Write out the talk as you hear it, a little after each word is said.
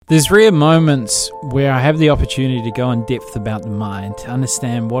There's rare moments where I have the opportunity to go in depth about the mind, to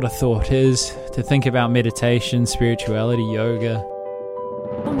understand what a thought is, to think about meditation, spirituality, yoga.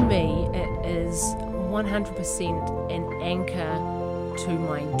 For me, it is 100% an anchor to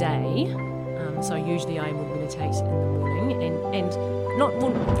my day. So usually I would meditate in the morning and not,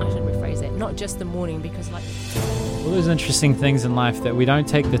 well, I should rephrase that, not just the morning, because like... All those interesting things in life that we don't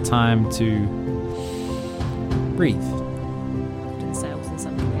take the time to breathe. In sales in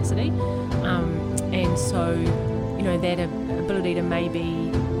some capacity. And so, you know, that ability to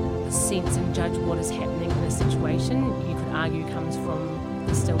maybe sense and judge what is happening in a situation, you could argue comes from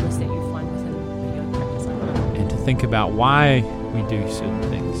the stillness that you find within the yoga practice. And to think about why we do certain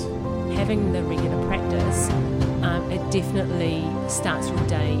things. Having the regular practice, it definitely starts your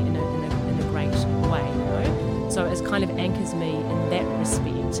day in a great way, you know? So it kind of anchors me in that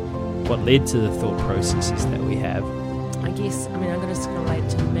respect. What led to the thought processes that we have? I guess, I mean, I'm going to relate it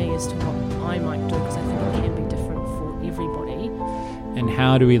to me as to what I might do, because I think it can be different for everybody. And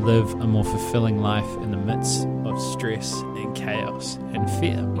how do we live a more fulfilling life in the midst of stress and chaos and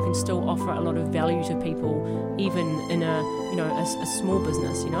fear? You can still offer a lot of value to people, even in a small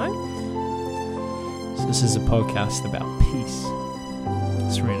business, you know? So this is a podcast about peace,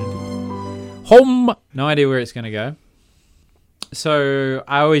 serenity, home. No idea where it's going to go. So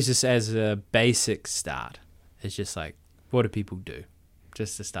I always just, as a basic start, it's just like, what do people do?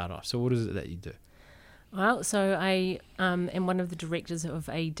 Just to start off. So what is it that you do? Well, so I am one of the directors of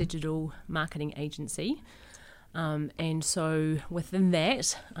a digital marketing agency. And so within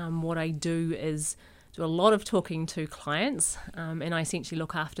that, what I do is do a lot of talking to clients, and I essentially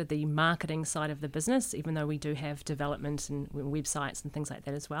look after the marketing side of the business, even though we do have development and websites and things like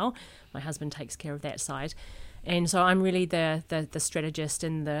that as well. My husband takes care of that side. And so I'm really the strategist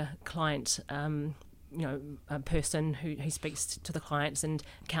and the client a person who speaks to the clients and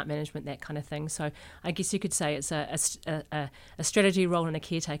account management, that kind of thing. So I guess you could say it's a strategy role and a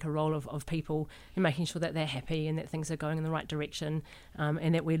caretaker role of people, and making sure that they're happy and that things are going in the right direction,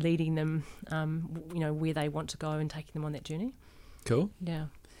 and that we're leading them, where they want to go and taking them on that journey. Cool. Yeah.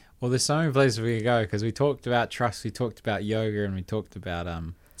 Well, there's so many places we could go, because we talked about trust, we talked about yoga, and we talked about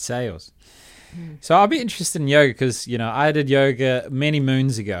sales. So I'll be interested in yoga because, I did yoga many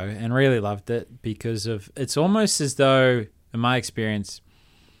moons ago and really loved it, because of it's almost as though, in my experience,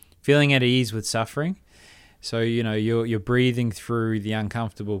 feeling at ease with suffering. So, you're breathing through the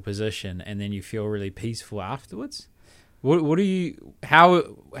uncomfortable position, and then you feel really peaceful afterwards. How do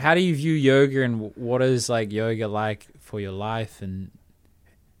you view yoga, and what is like yoga like for your life, and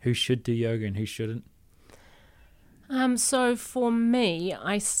who should do yoga and who shouldn't? So for me,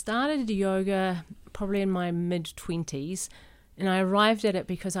 I started yoga probably in my mid-20s, and I arrived at it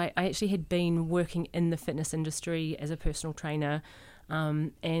because I actually had been working in the fitness industry as a personal trainer,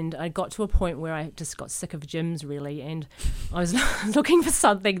 and I got to a point where I just got sick of gyms, really, and I was looking for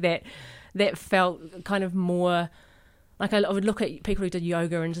something that felt kind of more... Like I would look at people who did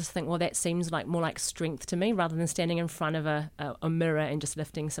yoga and just think, well, that seems like more like strength to me, rather than standing in front of a mirror and just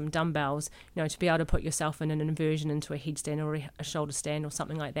lifting some dumbbells. To be able to put yourself in an inversion into a headstand or a shoulder stand or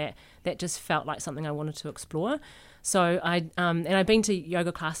something like that. That just felt like something I wanted to explore. So and I'd been to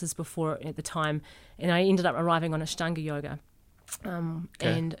yoga classes before at the time, and I ended up arriving on Ashtanga yoga. Okay.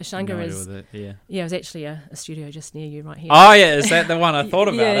 And Ashtanga is it was actually a studio just near you right here. Oh yeah, is that the one I thought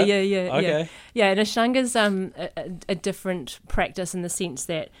about? Yeah. Okay. Yeah, and Ashtanga's a different practice in the sense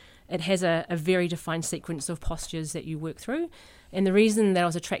that it has a very defined sequence of postures that you work through. And the reason that I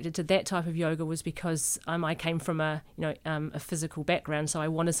was attracted to that type of yoga was because I came from a physical background, so I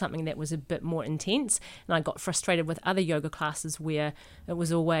wanted something that was a bit more intense. And I got frustrated with other yoga classes where it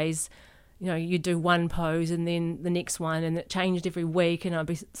was always, you do one pose and then the next one, and it changed every week, and I'd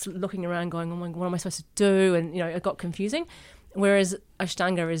be looking around going, oh my, what am I supposed to do? And, it got confusing. Whereas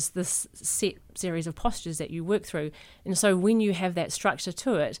Ashtanga is this set series of postures that you work through. And so when you have that structure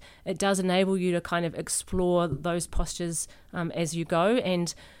to it, it does enable you to kind of explore those postures as you go.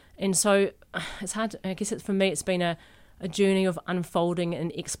 And so it's hard, I guess for me, it's been a journey of unfolding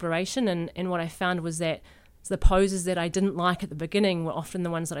and exploration. And what I found was that the poses that I didn't like at the beginning were often the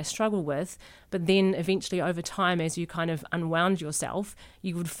ones that I struggled with, but then eventually over time, as you kind of unwound yourself,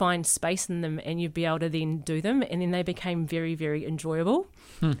 you would find space in them and you'd be able to then do them, and then they became very, very enjoyable.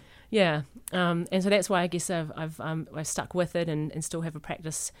 Yeah, and so that's why I guess I've stuck with it and still have a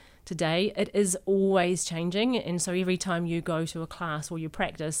practice today. It is always changing, and so every time you go to a class or you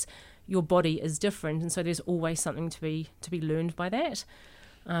practice, your body is different, and so there's always something to be learned by that.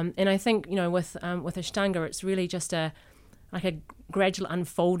 And I think with Ashtanga, it's really just a like a gradual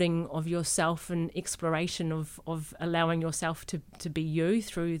unfolding of yourself and exploration of allowing yourself to be you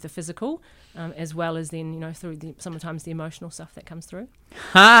through the physical, as well as then, through sometimes the emotional stuff that comes through.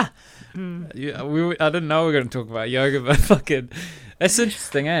 Ha! Yeah, I didn't know we were going to talk about yoga, but fucking, that's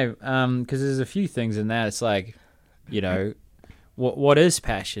interesting, eh? Because there's a few things in that. It's like, what is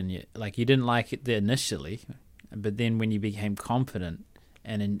passion? You didn't like it there initially, but then when you became confident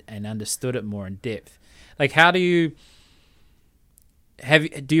and understood it more in depth, like how do you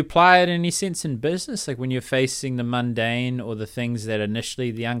apply it in any sense in business? Like when you're facing the mundane or the things that initially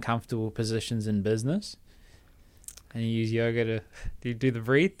the uncomfortable positions in business, and you use yoga do you do the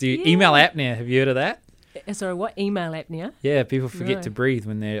breathe? Do you email apnea? Have you heard of that? Sorry, what? Email apnea? Yeah, people forget to breathe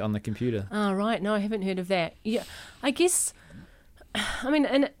when they're on the computer. Oh, right. No, I haven't heard of that. Yeah, I guess, I mean,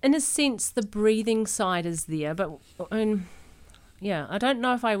 in a sense, the breathing side is there, but I don't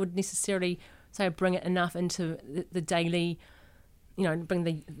know if I would necessarily say bring it enough into the daily,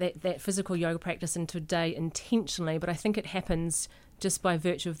 bring that physical yoga practice into a day intentionally, but I think it happens just by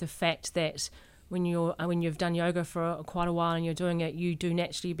virtue of the fact that when you've done yoga for quite a while and you're doing it, you do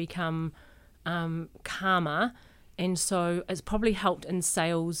naturally become calmer, and so it's probably helped in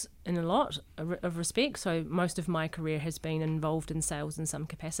sales in a lot of respects. So most of my career has been involved in sales in some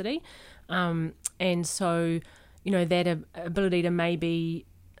capacity, and so that ability to maybe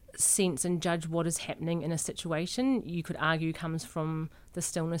sense and judge what is happening in a situation, you could argue comes from the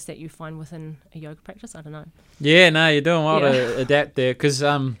stillness that you find within a yoga practice. I don't know. Yeah, no, you're doing well to adapt there, because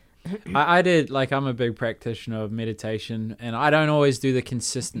I did, I'm a big practitioner of meditation, and I don't always do the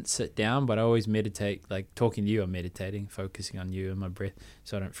consistent sit down, but I always meditate. Like talking to you, I'm meditating, focusing on you and my breath,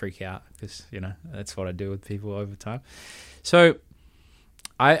 so I don't freak out, because that's what I do with people over time. So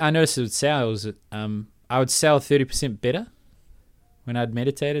I noticed with sales, I would sell 30% better when I'd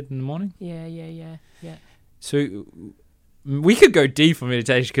meditated in the morning. Yeah. So we could go deep on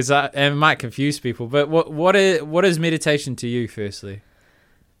meditation, because it might confuse people. But what is meditation to you, firstly?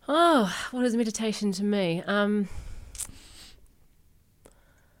 Oh, what is meditation to me?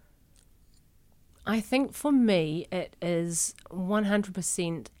 I think for me it is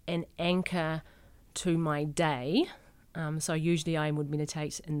 100% an anchor to my day. So usually I would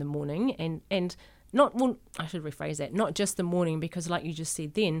meditate in the morning, and not, well, I should rephrase that, not just the morning, because like you just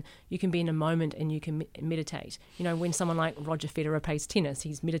said then, you can be in a moment and you can meditate. When someone like Roger Federer plays tennis,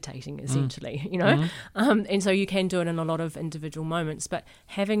 he's meditating essentially, and so you can do it in a lot of individual moments, but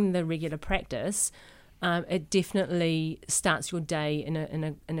having the regular practice, it definitely starts your day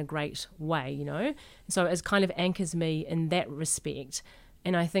in a great way, So it kind of anchors me in that respect,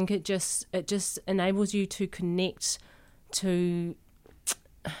 and I think it just enables you to connect to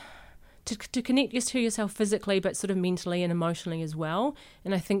connect to yourself physically, but sort of mentally and emotionally as well.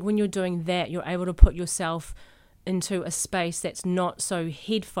 And I think when you're doing that, you're able to put yourself into a space that's not so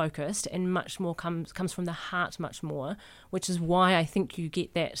head focused and much more comes from the heart much more, which is why I think you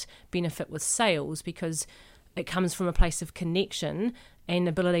get that benefit with sales, because it comes from a place of connection and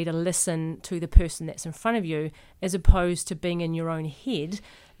ability to listen to the person that's in front of you, as opposed to being in your own head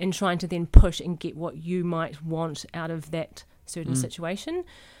and trying to then push and get what you might want out of that certain situation.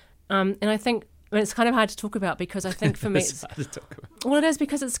 And I think it's kind of hard to talk about, because I think for me it's hard to talk about. Well, it is,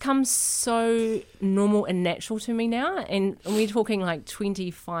 because it's come so normal and natural to me now, and we're talking like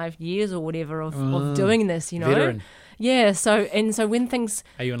 25 years or whatever of doing this, Veteran. Yeah, so when things...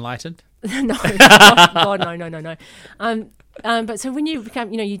 Are you enlightened? No, God, no. But so when you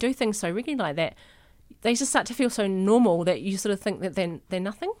become, you do things so regularly like that, they just start to feel so normal that you sort of think that they're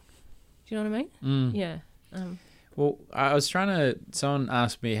nothing. Do you know what I mean? Yeah. Well, I was someone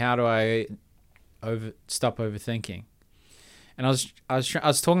asked me, how do I stop overthinking? And I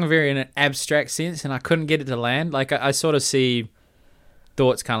was talking very in an abstract sense, and I couldn't get it to land. Like I sort of see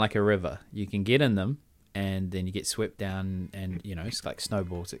thoughts kind of like a river. You can get in them, and then you get swept down, and it's like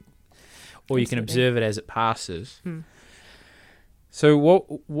snowballs. Or you can observe it as it passes. So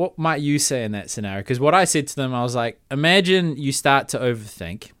what might you say in that scenario? Because what I said to them, I was like, imagine you start to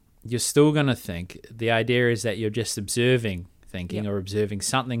overthink. You're still going to think. The idea is that you're just observing thinking or observing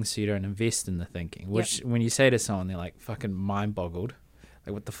something, so you don't invest in the thinking. Which, when you say to someone, they're like fucking mind-boggled.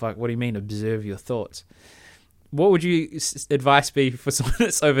 Like, what the fuck? What do you mean observe your thoughts? What would you advice be for someone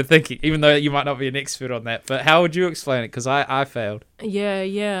that's overthinking, even though you might not be an expert on that? But how would you explain it? Because I failed.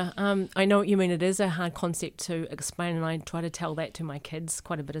 Yeah. I know what you mean. It is a hard concept to explain, and I try to tell that to my kids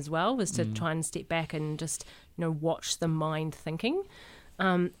quite a bit as well, is to try and step back and just watch the mind thinking.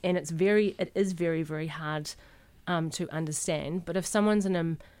 And it is very, very hard to understand. But if someone's in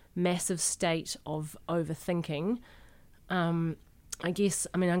a massive state of overthinking, I guess,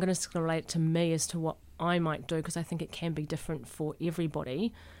 I'm going to relate it to me as to what I might do, because I think it can be different for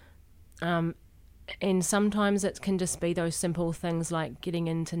everybody. And sometimes it can just be those simple things like getting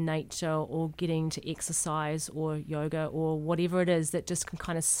into nature or getting to exercise or yoga or whatever it is that just can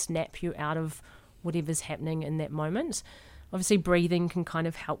kind of snap you out of whatever's happening in that moment. Obviously, breathing can kind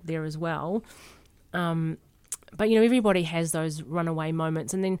of help there as well. But, everybody has those runaway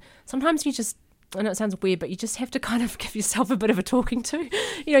moments. And then sometimes you just, I know it sounds weird, but you just have to kind of give yourself a bit of a talking to.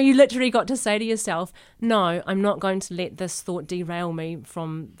 You literally got to say to yourself, no, I'm not going to let this thought derail me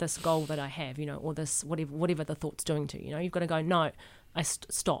from this goal that I have, or this, whatever the thought's doing to you. You've got to go, no, I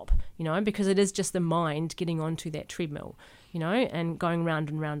stop, because it is just the mind getting onto that treadmill, and going round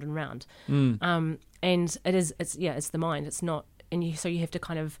and round and round. And it's the mind. It's not, so you have to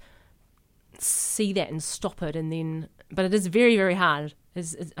kind of see that and stop it, and then, but it is very, very hard.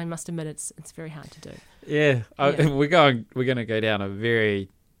 I must admit, it's very hard to do. Yeah, we're going to go down a very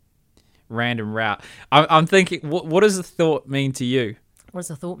random route. I'm thinking, what does the thought mean to you? What does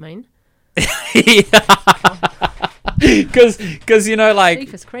the thought mean? Because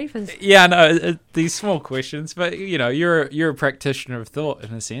like creepers. Yeah, no, these small questions, but you're a practitioner of thought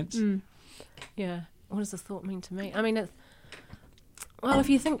in a sense. Yeah. What does the thought mean to me? I mean, if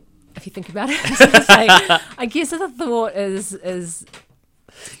you think about it, I guess the thought is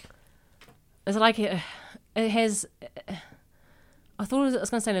like it has. I thought I was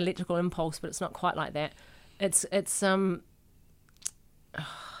going to say an electrical impulse, but it's not quite like that. It's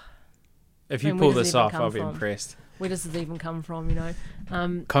If you pull this off, I'll be impressed. Where does it even come from?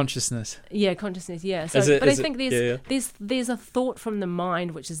 Consciousness. Yeah, consciousness. Yeah. So, I think there's a thought from the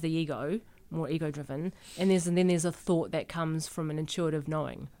mind, which is the ego, more ego-driven, and then there's a thought that comes from an intuitive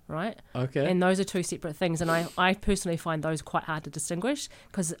knowing, right? Okay. And those are two separate things, and I personally find those quite hard to distinguish,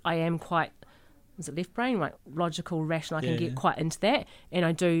 because I am quite, is it left brain, like logical, rational? I can get quite into that, and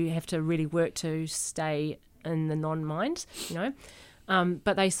I do have to really work to stay in the non-mind,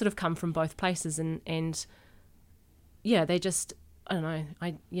 but they sort of come from both places, and yeah, they just, I don't know,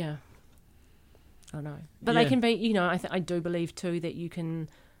 I don't know, but they can be, I do believe too that you can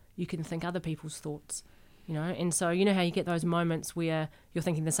think other people's thoughts, and so how you get those moments where you're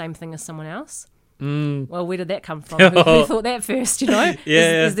thinking the same thing as someone else. Well, where did that come from? Who thought that first?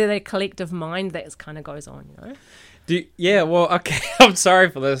 Is there a collective mind that kind of goes on? Well, okay. I'm sorry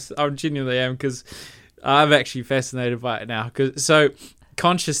for this. I genuinely am, because I'm actually fascinated by it now. So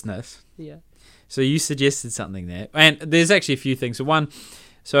consciousness. Yeah. So you suggested something there, and there's actually a few things.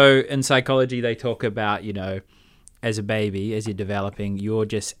 So in psychology they talk about as a baby, as you're developing, you're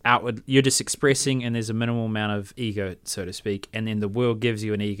just expressing, and there's a minimal amount of ego, so to speak, and then the world gives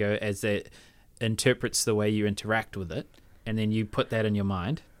you an ego as it interprets the way you interact with it, and then you put that in your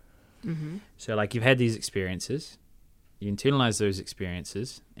mind. Mm-hmm. So like you've had these experiences, you internalize those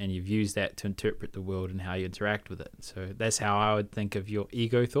experiences, and you've used that to interpret the world and how you interact with it. So that's how I would think of your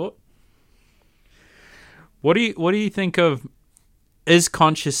ego thought. What do you think of, is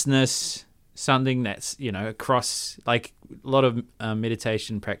consciousness something that's across, like a lot of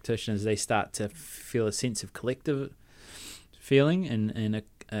meditation practitioners, they start to feel a sense of collective feeling and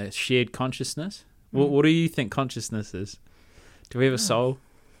a shared consciousness? What do you think consciousness is? Do we have a soul?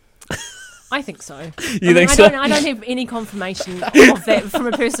 I think so. You think so? I don't have any confirmation of that from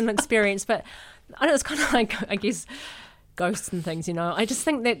a personal experience, but it's kind of like, I guess, ghosts and things. I just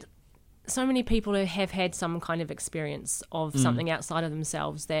think that so many people have had some kind of experience of something outside of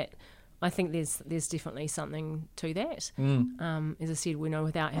themselves, that I think there's definitely something to that. As I said,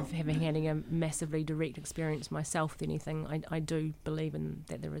 without having a massively direct experience myself with anything, I do believe in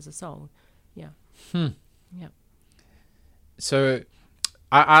that there is a soul. Yeah. Yeah. So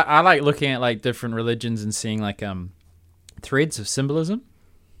I like looking at like different religions and seeing like threads of symbolism.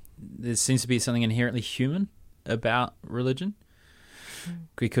 There seems to be something inherently human about religion,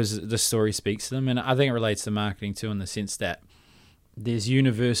 because the story speaks to them, and I think it relates to marketing too, in the sense that there's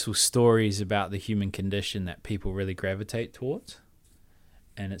universal stories about the human condition that people really gravitate towards,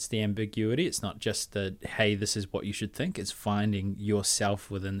 and it's the ambiguity. It's not just the, hey, this is what you should think. It's finding yourself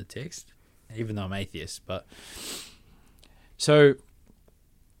within the text, even though I'm atheist. But so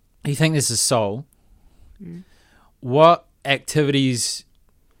you think this is soul. What activities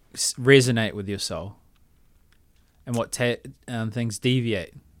resonate with your soul, and what things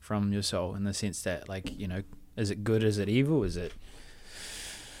deviate from your soul, in the sense that, like, is it good? Is it evil? Is it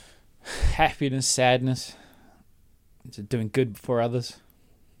happiness, sadness? Is it doing good for others?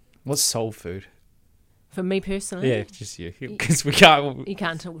 What's soul food? For me personally? Yeah, just you. Because we can't... You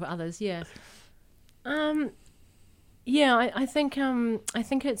can't talk about others, yeah. Yeah, I think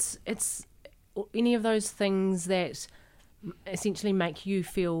it's any of those things that essentially make you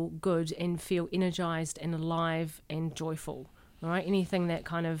feel good and feel energized and alive and joyful. All right, anything that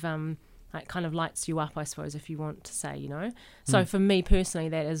kind of lights you up, I suppose, if you want to say, So for me personally,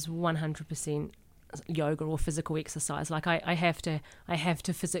 that is 100% yoga or physical exercise. Like I have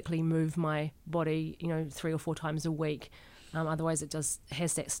to physically move my body, 3 or 4 times a week. Otherwise, it just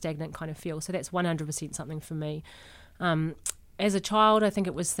has that stagnant kind of feel. So that's 100% something for me. As a child, I think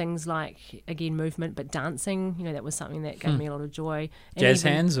it was things like, again, movement, but dancing. That was something that gave me a lot of joy. And jazz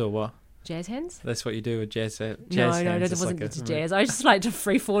hands or what? Jazz hands? That's what you do with jazz hands? No, it wasn't just jazz. I just like to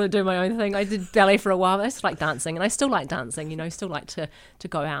free fall and do my own thing. I did ballet for a while. I just like dancing, and I still like dancing. Still like to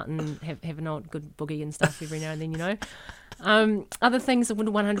go out and have an old good boogie and stuff every now and then. Other things that would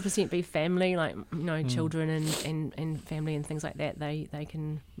 100% be family, like children and family and things like that. They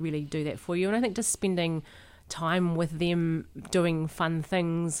can really do that for you. And I think just spending time with them, doing fun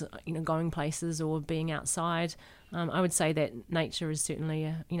things, going places or being outside. I would say that nature is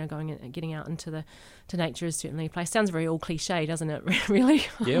certainly, getting out into nature is certainly a place. Sounds very all cliche, doesn't it? Really?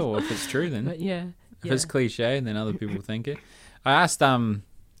 Yeah, well, if it's true, then. But yeah. If it's cliche, then other people think it. I asked, I've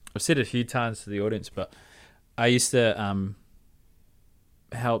said it a few times to the audience, but I used to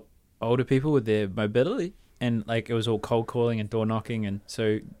help older people with their mobility, and it was all cold calling and door knocking, and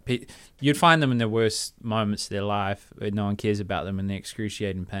so you'd find them in the worst moments of their life where no one cares about them and they're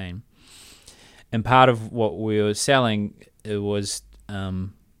excruciating pain. And part of what we were selling, it was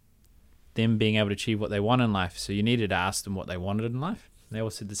them being able to achieve what they want in life. So you needed to ask them what they wanted in life. And they all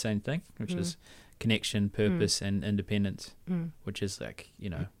said the same thing, which is connection, purpose, and independence, which is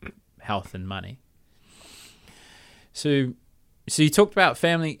health and money. So you talked about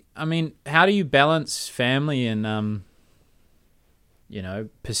family. I mean, how do you balance family and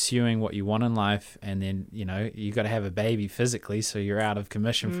pursuing what you want in life, and then, you got to have a baby physically, so you're out of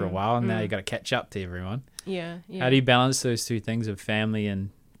commission for a while, and now you got to catch up to everyone. Yeah. How do you balance those two things of family and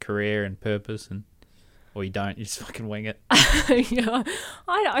career and purpose, or you don't, you just fucking wing it? Yeah,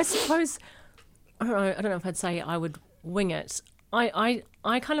 I suppose, I don't know if I'd say I would wing it. I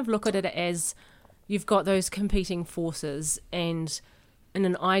kind of look at it as you've got those competing forces, and in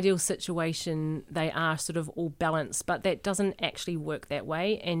an ideal situation, they are sort of all balanced, but that doesn't actually work that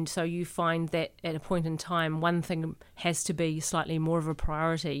way. And so you find that at a point in time, one thing has to be slightly more of a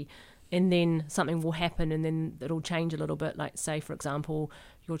priority, and then something will happen, and then it'll change a little bit. Like, say, for example,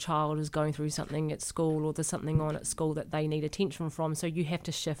 your child is going through something at school, or there's something on at school that they need attention from, so you have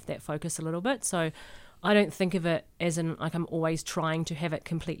to shift that focus a little bit. So I don't think of it as in like I'm always trying to have it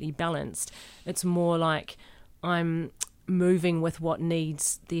completely balanced. It's more like I'm moving with what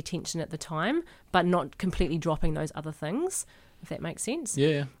needs the attention at the time, but not completely dropping those other things, if that makes sense.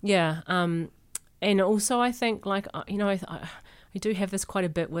 Yeah. And also I think I do have this quite a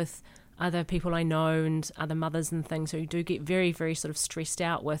bit with other people I know and other mothers and things who do get very, very sort of stressed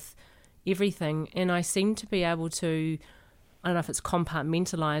out with everything, and I seem to be able to, I don't know if it's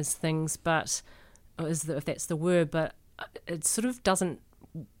compartmentalize things, but if that's the word, but it sort of doesn't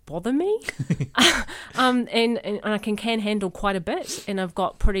bother me. And I can handle quite a bit, and I've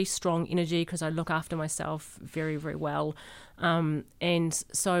got pretty strong energy because I look after myself very, very well, and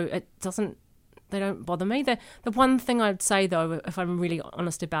so they don't bother me. The one thing I'd say, though, if I'm really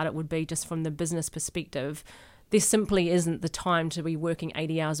honest about it, would be just from the business perspective, there simply isn't the time to be working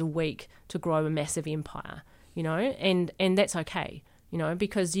 80 hours a week to grow a massive empire, and that's okay.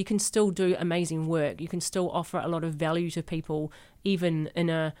 Because you can still do amazing work. You can still offer a lot of value to people, even in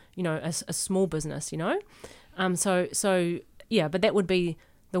a small business, So yeah, but that would be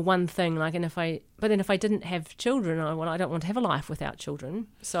the one thing. But then if I didn't have children, I don't want to have a life without children.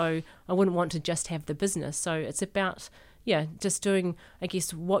 So I wouldn't want to just have the business. So it's about, just doing, I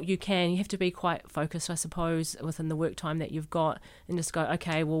guess, what you can. You have to be quite focused, I suppose, within the work time that you've got, and just go,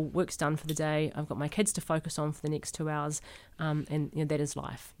 okay, well, work's done for the day. I've got my kids to focus on for the next 2 hours, and that is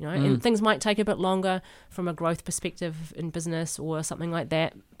life, And things might take a bit longer from a growth perspective in business or something like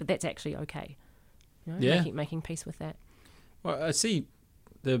that, but that's actually okay. Making peace with that. Well, I see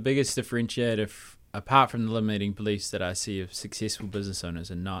the biggest differentiator, apart from the limiting beliefs that I see of successful business owners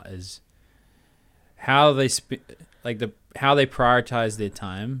and not, is how they how they prioritize their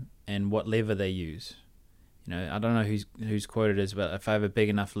time and what lever they use. I don't know whose quote it is, but if I have a big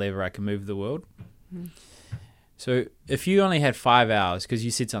enough lever, I can move the world. So if you only had 5 hours, because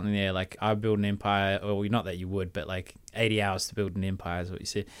you said something there, like I build an empire, or not that you would, but 80 hours to build an empire is what you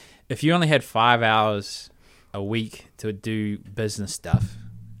said. If you only had 5 hours a week to do business stuff,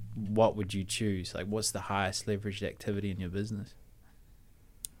 what would you choose? What's the highest leveraged activity in your business?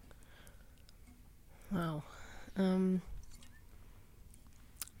 Wow.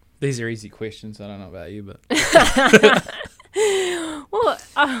 These are easy questions. I don't know about you, but Well,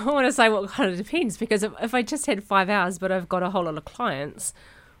 I want to say what kind of depends, because if I just had 5 hours but I've got a whole lot of clients,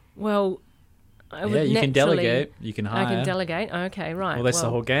 well, I would you can naturally- delegate. You can hire. I can delegate. Okay, right. Well, that's the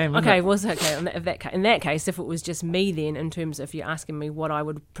whole game. Isn't Okay, it? well, okay. In that case, if it was just me, then in terms of if you're asking me what I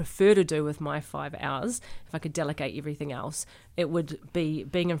would prefer to do with my 5 hours, if I could delegate everything else, it would be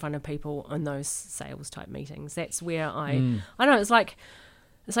being in front of people in those sales type meetings. That's where I don't know. It's like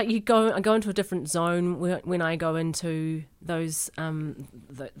I go into a different zone when I go into those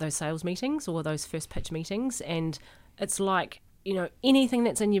sales meetings or those first pitch meetings, and it's like, you know, anything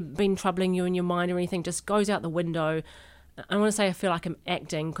that's been troubling you in your mind or anything just goes out the window. I want to say I feel like I'm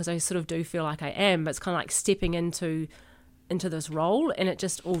acting, because I sort of do feel like I am, but it's kind of like stepping into this role, and it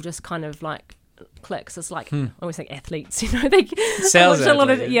just all just kind of like clicks. It's like I always think athletes, you know, they Sales watch a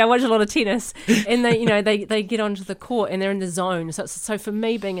lot of athlete, yeah. watch a lot of tennis, and they, you know, they get onto the court and they're in the zone. So for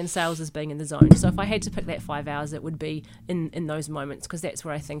me, being in sales is being in the zone. So if I had to pick that 5 hours, it would be in those moments, because that's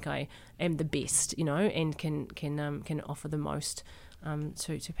where I think I am the best, you know, and can offer the most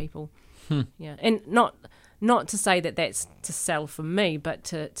to people. Yeah, and not to say that that's to sell for me, but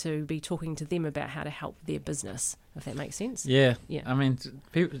to be talking to them about how to help their business, if that makes sense. Yeah. Yeah. I mean,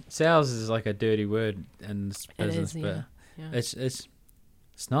 sales is like a dirty word in this business, is, but yeah. it's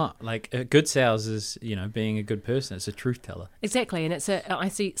not. Like, a good sales is, you know, being a good person. It's a truth teller. Exactly, and I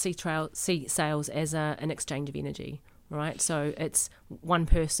see sales as an exchange of energy, right? So it's one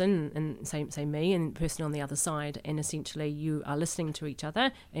person, and say me, and person on the other side, and essentially you are listening to each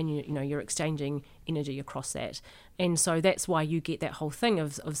other, and you're exchanging energy across that, and so that's why you get that whole thing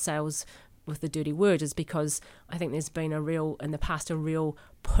of sales with the dirty word, is because I think there's been a real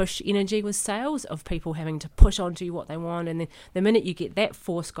push energy with sales, of people having to push onto you what they want, and then the minute you get that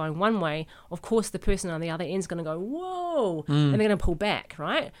force going one way, of course the person on the other end is going to go, whoa, and they're going to pull back,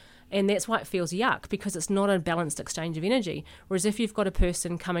 right? And that's why it feels yuck, because it's not a balanced exchange of energy. Whereas if you've got a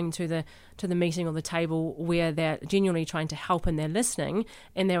person coming to the meeting or the table where they're genuinely trying to help and they're listening,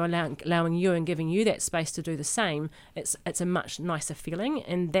 and they're allowing you and giving you that space to do the same, it's a much nicer feeling.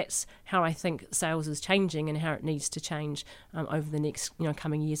 And that's how I think sales is changing, and how it needs to change over the next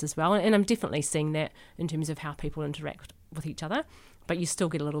coming years as well. And I'm definitely seeing that in terms of how people interact with each other. But you still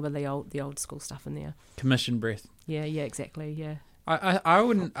get a little bit of the old school stuff in there. Commission breath. Yeah, exactly. Yeah. I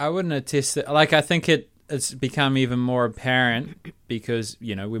wouldn't attest that. Like, I think it's become even more apparent because,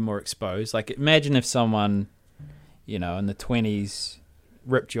 you know, we're more exposed. Like, imagine if someone, you know, in the 20s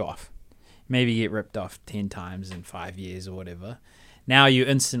ripped you off. Maybe you get ripped off 10 times in 5 years or whatever. Now you're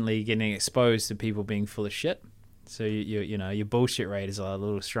instantly getting exposed to people being full of shit. So you know, your bullshit rate is a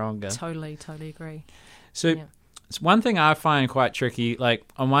little stronger. Totally agree. So yeah. It's one thing I find quite tricky. Like,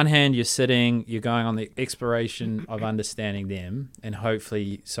 on one hand, you're going on the exploration of understanding them and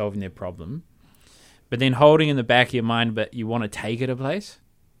hopefully solving their problem, but then holding in the back of your mind, but you want to take it a place.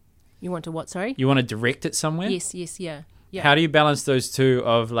 You want to what? Sorry. You want to direct it somewhere. Yes, yeah. How do you balance those two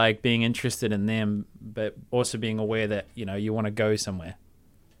of like being interested in them, but also being aware that you want to go somewhere?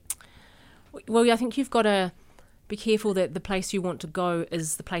 Well, I think you've got to be careful that the place you want to go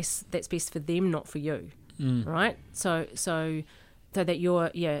is the place that's best for them, not for you. Right, so that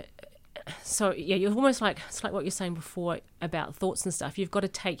you're you're almost like, it's like what you're saying before about thoughts and stuff. You've got to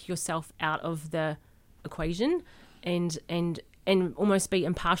take yourself out of the equation and almost be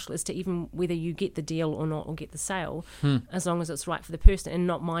impartial as to even whether you get the deal or not, or get the sale, as long as it's right for the person, and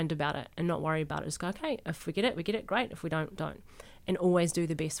not mind about it and not worry about it. Just go, okay, if we get it, great. If we don't. And always do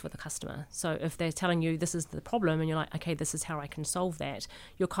the best for the customer. So if they're telling you this is the problem, and you're like, okay, this is how I can solve that,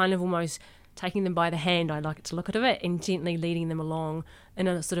 you're kind of almost taking them by the hand, I like to look at it, and gently leading them along in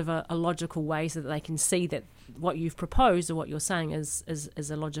a sort of a logical way, so that they can see that what you've proposed or what you're saying is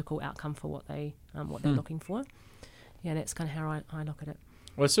a logical outcome for what they're looking for. Yeah, that's kind of how I look at it.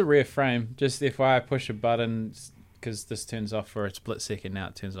 Well, it's a rare frame. Just if I push a button, because this turns off for a split second, now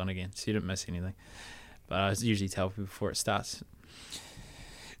it turns on again, so you don't miss anything. But I usually tell people before it starts.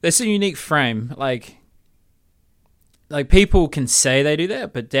 That's a unique frame. Like people can say they do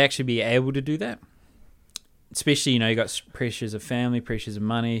that, but to actually be able to do that, especially, you got pressures of family, pressures of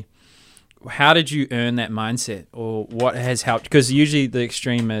money. How did you earn that mindset, or what has helped? Because usually the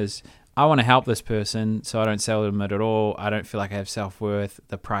extreme is, I want to help this person, so I don't sell them at all. I don't feel like I have self-worth.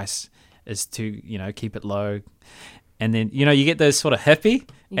 The price is to, keep it low. And then, you get those sort of hippie,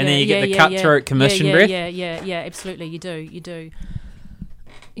 and then you get the cutthroat commission breath. Yeah, absolutely. You do.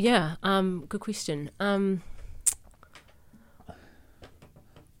 Yeah, good question.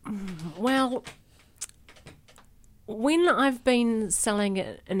 Well, when I've been selling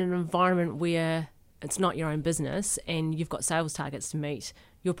it in an environment where it's not your own business and you've got sales targets to meet,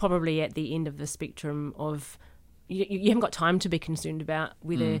 you're probably at the end of the spectrum of you haven't got time to be concerned about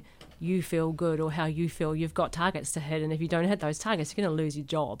whether you feel good or how you feel. You've got targets to hit, and if you don't hit those targets, you're going to lose your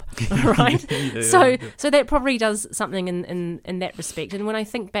job, right? So that probably does something in that respect. And when I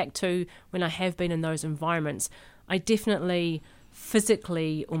think back to when I have been in those environments, I definitely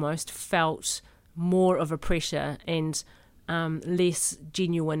physically almost felt more of a pressure and less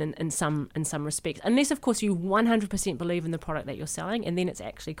genuine in some respects, unless of course you 100% believe in the product that you're selling, and then it's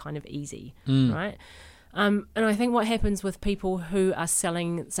actually kind of easy, right? And I think what happens with people who are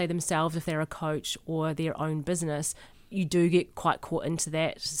selling, say themselves, if they're a coach or their own business, you do get quite caught into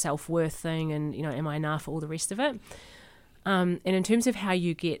that self-worth thing and, am I enough, all the rest of it. And in terms of how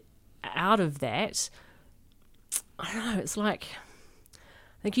you get out of that, I don't know, it's like,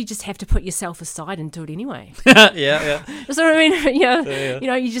 I think you just have to put yourself aside and do it anyway. Yeah. That's what I mean.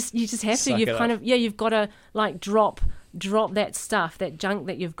 You just have Suck to. it up. You've got to like drop that stuff, that junk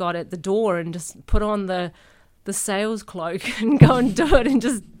that you've got at the door, and just put on the sales cloak and go and do it, and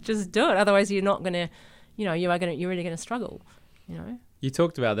just do it. Otherwise, you're not gonna, you're really gonna struggle. You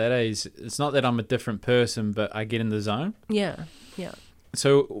talked about that. It's not that I'm a different person, but I get in the zone. Yeah.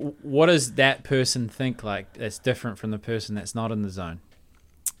 So, what does that person think like that's different from the person that's not in the zone?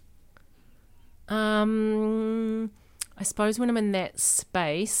 I suppose when I'm in that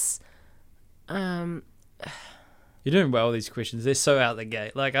space, You're doing well with these questions. They're so out the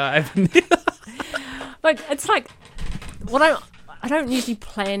gate. Like but it's like I don't usually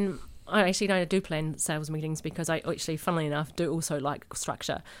plan. I do plan sales meetings because I actually, funnily enough, do also like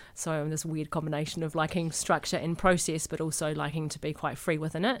structure. So I'm this weird combination of liking structure and process, but also liking to be quite free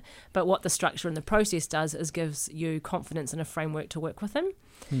within it. But what the structure and the process does is gives you confidence and a framework to work within.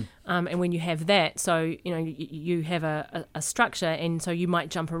 And when you have that, so you have a structure, and so you might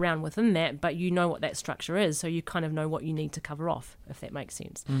jump around within that, but you know what that structure is, so you kind of know what you need to cover off, if that makes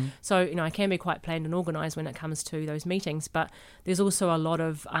sense. So I can be quite planned and organised when it comes to those meetings, but there's also a lot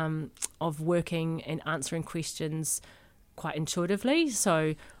of working and answering questions quite intuitively.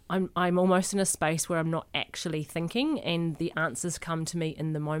 So I'm almost in a space where I'm not actually thinking, and the answers come to me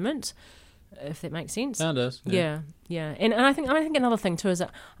in the moment, if that makes sense. That does. Yeah. And I think another thing too is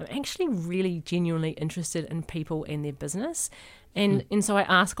that I'm actually really genuinely interested in people and their business, and so I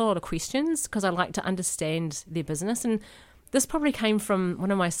ask a lot of questions because I like to understand their business. And this probably came from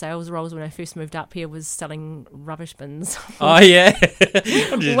one of my sales roles when I first moved up here, was selling rubbish bins. Oh yeah,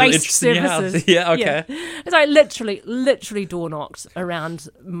 waste services. Yeah, okay. Yeah. So I literally door knocked around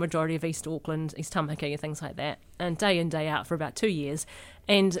majority of East Auckland, East Tamaki, and things like that, and day in day out for about 2 years.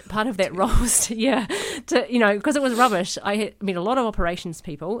 And part of that role was because it was rubbish. I had met a lot of operations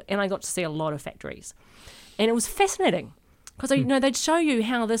people, and I got to see a lot of factories, and it was fascinating because they'd show you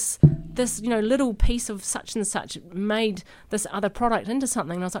how this little piece of such and such made this other product into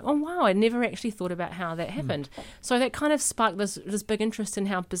something. And I was like, oh wow, I never actually thought about how that happened. So that kind of sparked this big interest in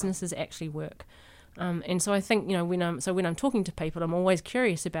how businesses actually work. And so I think when I'm talking to people, I'm always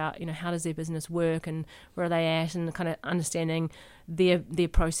curious about how does their business work and where are they at, and kind of understanding their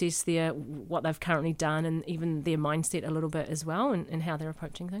process, what they've currently done, and even their mindset a little bit as well, and how they're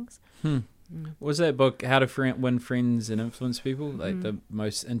approaching things. What was that book, How to Win Friends and Influence People? Like the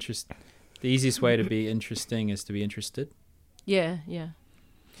easiest way to be interesting is to be interested. Yeah. So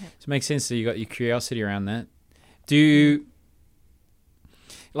it makes sense that you got your curiosity around that. Do you...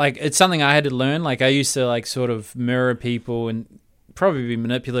 Like, it's something I had to learn. Like, I used to, like, sort of mirror people and probably be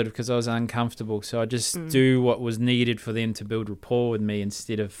manipulative because I was uncomfortable. So I just do what was needed for them to build rapport with me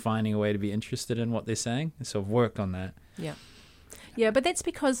instead of finding a way to be interested in what they're saying. And so I've worked on that. Yeah. Yeah, but that's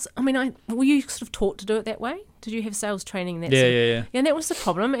because, were you sort of taught to do it that way? Did you have sales training? Yeah. Yeah, and that was the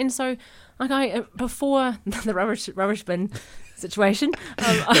problem. And so, before the rubbish bin situation,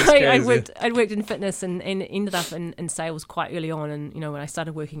 I'd worked in fitness and ended up in sales quite early on. And, when I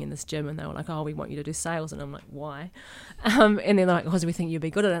started working in this gym, and they were like, oh, we want you to do sales. And I'm like, why? And then they're like, because we think you'd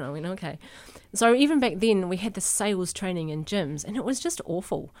be good at it. And I went, okay. So even back then, we had the sales training in gyms, and it was just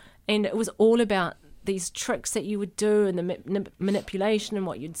awful. And it was all about these tricks that you would do and the manipulation and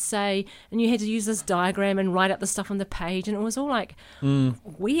what you'd say, and you had to use this diagram and write out the stuff on the page, and it was all like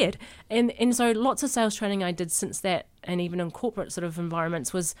weird. And so lots of sales training I did since that, and even in corporate sort of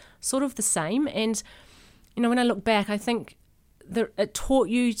environments, was sort of the same. And when I look back, I think that it taught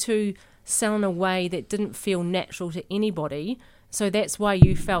you to sell in a way that didn't feel natural to anybody. So that's why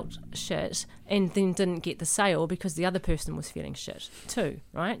you felt shit and then didn't get the sale, because the other person was feeling shit too,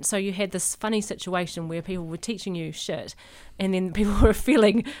 right? So you had this funny situation where people were teaching you shit and then people were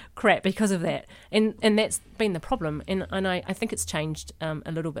feeling crap because of that. And that's been the problem. And I think it's changed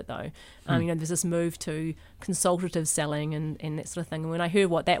a little bit though. There's this move to consultative selling and that sort of thing. And when I heard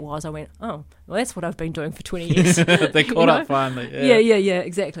what that was, I went, oh, well, that's what I've been doing for 20 years. They caught up finally. Yeah,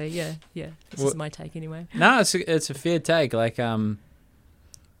 exactly. Yeah. This is my take anyway. No, it's a fair take. Like,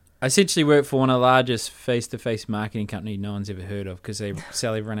 I essentially work for one of the largest face-to-face marketing company no one's ever heard of because they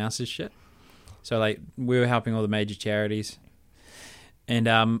sell everyone else's shit. So, like, we were helping all the major charities. And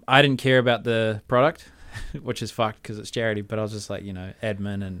I didn't care about the product, which is fucked because it's charity, but I was just like,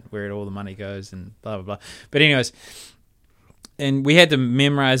 admin and where all the money goes and blah, blah, blah. But anyways, and we had to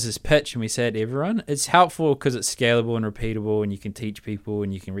memorize this pitch, and we said to everyone, it's helpful because it's scalable and repeatable and you can teach people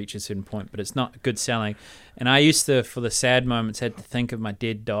and you can reach a certain point, but it's not good selling. And I used to, for the sad moments, had to think of my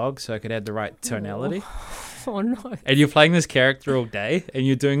dead dog so I could have the right tonality. Oh, no. And you're playing this character all day and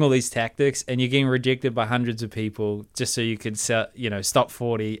you're doing all these tactics and you're getting rejected by hundreds of people just so you could sell, stop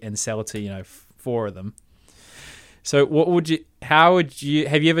 40 and sell to, 4 of them. So have you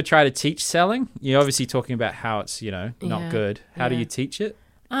ever tried to teach selling? You're obviously talking about how it's, not good. How do you teach it?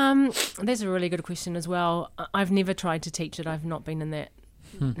 That's a really good question as well. I've never tried to teach it. I've not been in that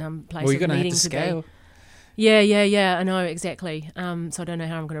place well, you're of gonna needing have to scale. Yeah, I know, exactly. So I don't know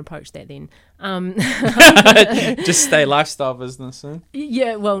how I'm going to approach that then. Just stay lifestyle business, huh?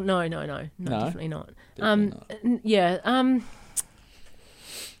 Yeah, well, no, definitely not.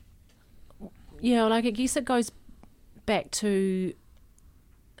 Like I guess it goes back to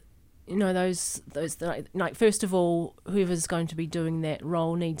those like first of all, whoever's going to be doing that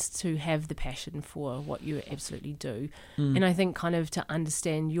role needs to have the passion for what you absolutely do. And I think kind of to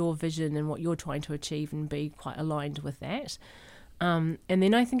understand your vision and what you're trying to achieve and be quite aligned with that. And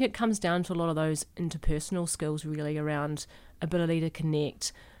then I think it comes down to a lot of those interpersonal skills really around ability to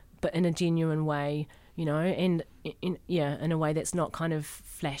connect, but in a genuine way, and in a way that's not kind of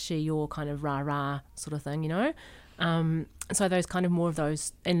flashy or kind of rah-rah sort of thing, So those kind of more of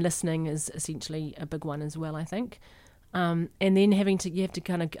those, and listening is essentially a big one as well, I think. And then you have to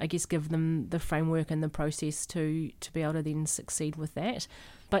kind of, I guess, give them the framework and the process to be able to then succeed with that.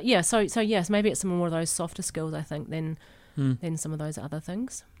 But yeah, so yes, maybe it's some more of those softer skills, I think, than some of those other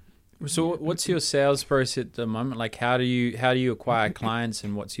things. So what's your sales process at the moment? Like, how do you acquire clients,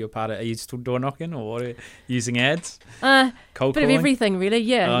 and what's your part of? Are you still door knocking, or what are you, using ads? Cold calling? Bit of everything, really.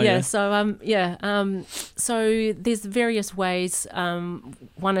 Yeah. So so there's various ways.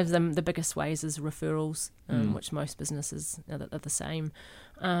 One of them, the biggest ways, is referrals, which most businesses are the same.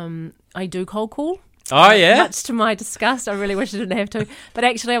 I do cold call. Oh, yeah? Much to my disgust. I really wish I didn't have to. But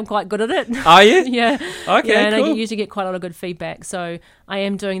actually, I'm quite good at it. Are you? Yeah. Okay, and cool. I usually get quite a lot of good feedback. So I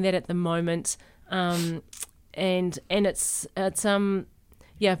am doing that at the moment. And it's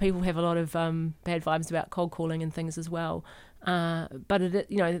people have a lot of bad vibes about cold calling and things as well. But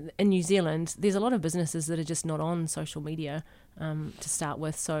in New Zealand, there's a lot of businesses that are just not on social media to start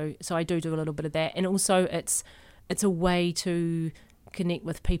with. So I do a little bit of that. And also it's a way to connect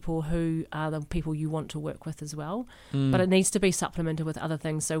with people who are the people you want to work with as well. But it needs to be supplemented with other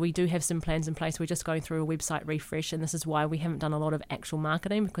things. So we do have some plans in place. We're just going through a website refresh, and this is why we haven't done a lot of actual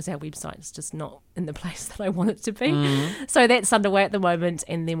marketing, because our website is just not in the place that I want it to be. So that's underway at the moment,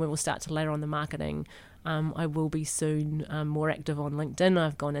 and then we will start to layer on the marketing. I will be soon more active on LinkedIn.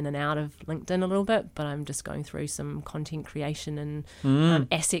 I've gone in and out of LinkedIn a little bit, but I'm just going through some content creation and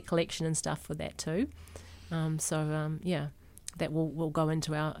asset collection and stuff for that too. That will go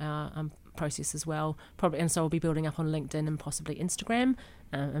into our process as well, probably, and so we'll be building up on LinkedIn and possibly Instagram,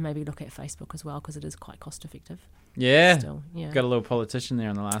 and maybe look at Facebook as well, because it is quite cost effective. Yeah, still, yeah. Got a little politician there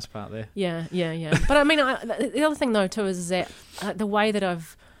on the last part there. Yeah. But I mean, the other thing though too is that the way that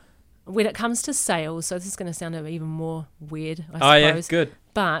when it comes to sales, so this is going to sound even more weird, I suppose. Oh yeah, good.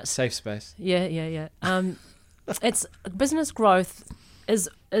 But safe space. Yeah. It's business growth is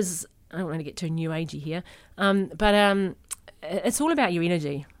I don't want to get too new agey here, but it's all about your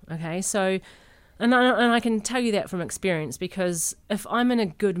energy, okay? So, and I can tell you that from experience, because if I'm in a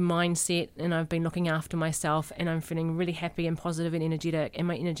good mindset and I've been looking after myself and I'm feeling really happy and positive and energetic and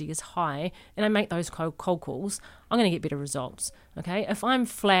my energy is high and I make those cold calls, I'm going to get better results, okay? If I'm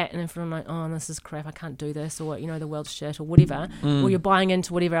flat and if I'm like, oh, this is crap, I can't do this, or, the world's shit or whatever, or you're buying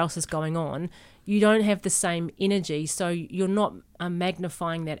into whatever else is going on, you don't have the same energy, so you're not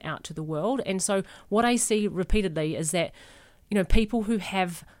magnifying that out to the world. And so what I see repeatedly is that people who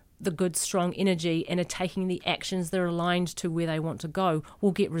have the good, strong energy and are taking the actions that are aligned to where they want to go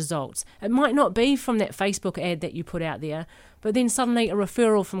will get results. It might not be from that Facebook ad that you put out there, but then suddenly a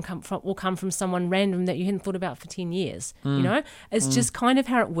referral will come from someone random that you hadn't thought about for 10 years. You know, it's just kind of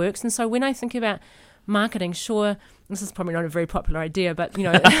how it works. And so when I think about marketing, sure, this is probably not a very popular idea, but you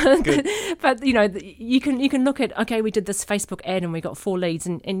know, but you know, you can look at, okay, we did this Facebook ad and we got 4 leads,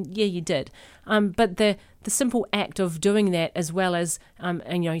 and yeah, you did. But the simple act of doing that, as well as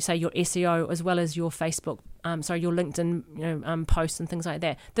and you know, you say your SEO, as well as your Facebook, your LinkedIn, posts and things like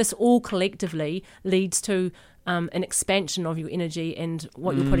that. This all collectively leads to an expansion of your energy and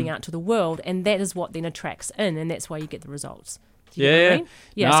what you're putting out to the world, and that is what then attracts in, and that's why you get the results. Do you know what I mean?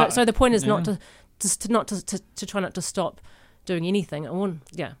 Yeah. No, so the point is not to try not to stop doing anything.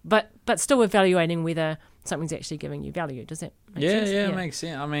 But still evaluating whether something's actually giving you value. Does that make sense? Yeah, it makes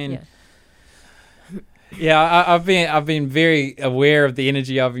sense. I mean, I've been very aware of the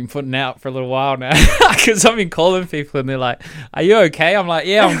energy I've been putting out for a little while now, because I've been calling people and they're like, "Are you okay?" I'm like,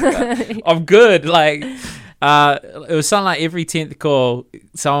 "Yeah, I'm good." Like, it was something like every 10th call,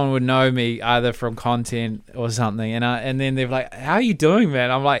 someone would know me either from content or something, and then they're like, "How are you doing,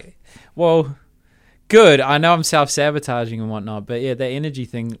 man?" I'm like, "Well, good. I know I'm self-sabotaging and whatnot, but yeah, that energy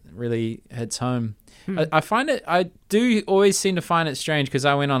thing really hits home." I find it, I do always seem to find it strange, because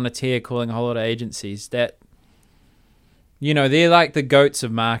I went on a tear calling a whole lot of agencies that, you know, they're like the goats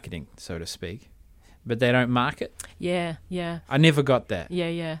of marketing, so to speak, but they don't market. Yeah. I never got that.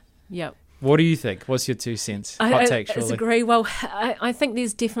 Yeah. What do you think? What's your 2 cents? Hot take, surely. I disagree. Well, I think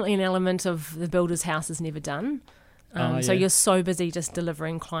there's definitely an element of the builder's house is never done. So you're so busy just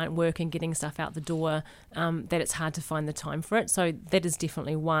delivering client work and getting stuff out the door that it's hard to find the time for it. So that is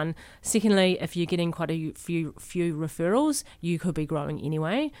definitely one. Secondly, if you're getting quite a few referrals, you could be growing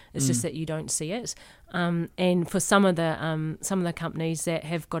anyway. It's just that you don't see it. And for some of the companies that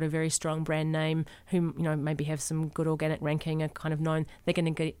have got a very strong brand name, who maybe have some good organic ranking, are kind of known, they're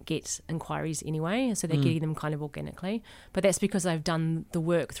going to get inquiries anyway, so they're getting them kind of organically. But that's because they've done the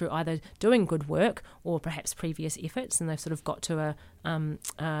work through either doing good work or perhaps previous efforts, and they've sort of got to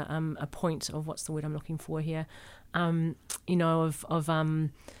a point of, what's the word I'm looking for here, they've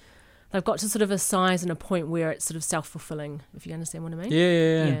got to sort of a size and a point where it's sort of self-fulfilling, if you understand what I mean.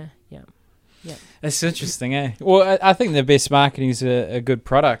 Yeah. It's interesting, eh? Well, I think the best marketing is a good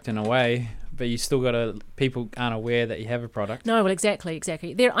product in a way, but you still got to, people aren't aware that you have a product. No, well, exactly.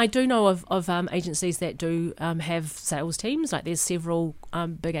 There, I do know of agencies that do have sales teams. Like, there's several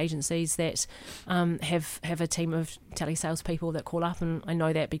big agencies that have a team of telesales that call up, and I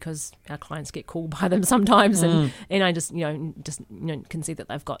know that because our clients get called by them sometimes, and I just can see that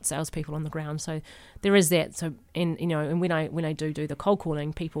they've got salespeople on the ground. So there is that. So and when I do the cold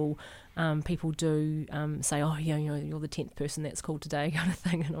calling, people do say, "Oh, yeah, you're the 10th person that's called today," kind of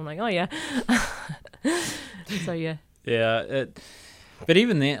thing, and I'm like, "Oh yeah." So yeah. But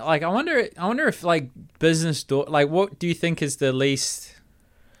even then, like, I wonder if, like, business like, what do you think is the least,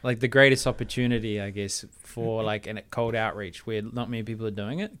 like, the greatest opportunity, I guess, for like a cold outreach where not many people are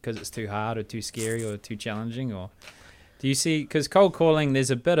doing it because it's too hard or too scary or too challenging? Or do you see, because cold calling,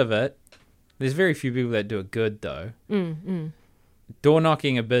 there's a bit of it, there's very few people that do it good though. Door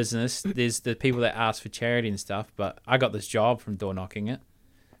knocking a business, there's the people that ask for charity and stuff, but I got this job from door knocking it,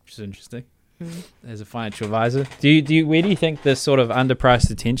 which is interesting. As a financial advisor, where do you think this sort of underpriced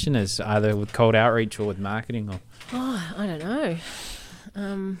attention is, either with cold outreach or with marketing? Or I don't know.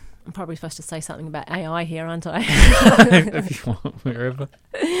 I'm probably supposed to say something about AI here, aren't I? If you want, wherever.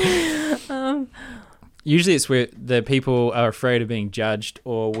 Usually it's where the people are afraid of being judged,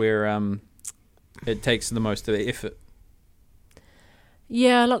 or where it takes the most of the effort.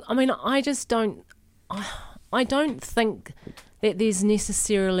 Yeah, look, I mean, I don't think that there's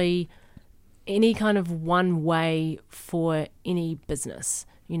necessarily any kind of one way for any business,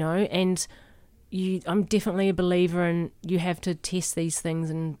 and I'm definitely a believer in, you have to test these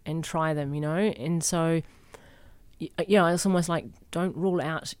things and try them, and so it's almost like, don't rule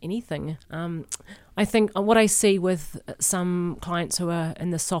out anything. I think what I see with some clients who are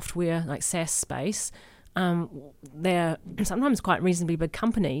in the software, like SaaS space, they're sometimes quite reasonably big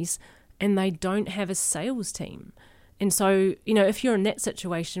companies, and they don't have a sales team. And so, if you're in that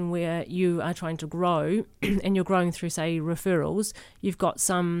situation where you are trying to grow and you're growing through, say, referrals, you've got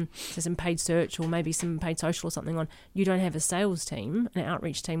some paid search or maybe some paid social or something on, you don't have a sales team, an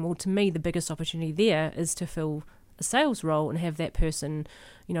outreach team. Well, to me, the biggest opportunity there is to fill a sales role and have that person,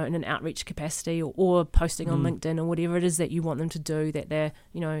 in an outreach capacity or posting on LinkedIn or whatever it is that you want them to do, that they're,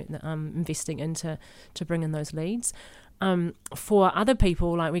 investing into to bring in those leads. For other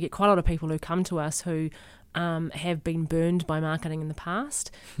people, like, we get quite a lot of people who come to us who have been burned by marketing in the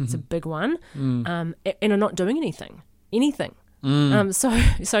past. It's a big one, and are not doing anything. So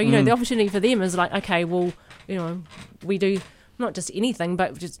you know, the opportunity for them is like, okay, well, you know, we do not just anything,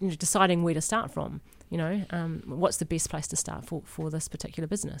 but just, you know, deciding where to start from. You know, what's the best place to start for this particular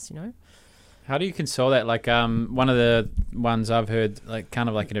business? You know. How do you console that? Like, one of the ones I've heard, like, kind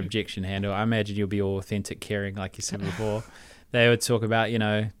of like an objection handle. I imagine you'll be all authentic, caring, like you said before. They would talk about, you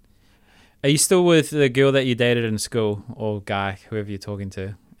know, are you still with the girl that you dated in school, or guy, whoever you're talking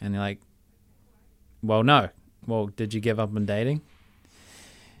to? And you're like, well, no. Well, did you give up on dating?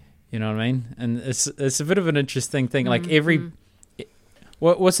 You know what I mean? And it's a bit of an interesting thing. Like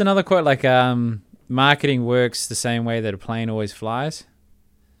what's another quote? Like, marketing works the same way that a plane always flies.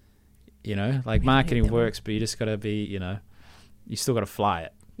 You know, like marketing works, but you just got to be, you know, you still got to fly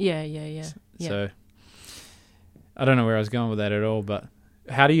it. Yeah. So I don't know where I was going with that at all, but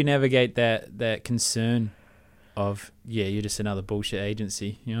how do you navigate that concern of, you're just another bullshit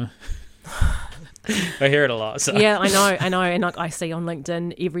agency, you know? I hear it a lot. So. Yeah, I know. And like I see on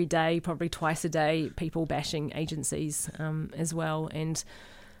LinkedIn every day, probably twice a day, people bashing agencies as well. And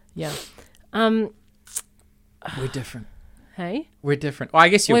yeah. We're different. Hey? We're different. Well, I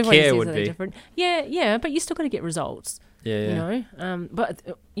guess your care would be different. Yeah, but you still got to get results. Yeah. You know? But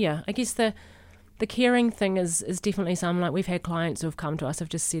I guess the caring thing is definitely something. Like, we've had clients who have come to us, have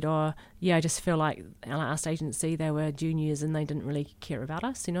just said, I just feel like our last agency, they were juniors and they didn't really care about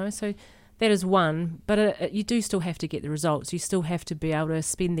us, you know? So that is one, but you do still have to get the results. You still have to be able to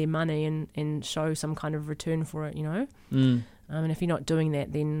spend their money and show some kind of return for it, you know? And if you're not doing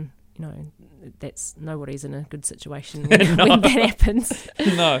that, then, you know, that's nobody's in a good situation when that happens.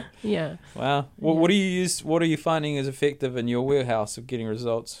 No. Yeah. Wow. Well, what do you use? What are you finding is effective in your warehouse of getting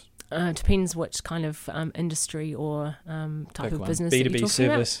results? Depends which kind of industry or type of business. B2B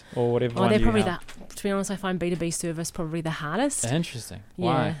service about. Or whatever. They're probably to be honest, I find B2B service probably the hardest. Interesting.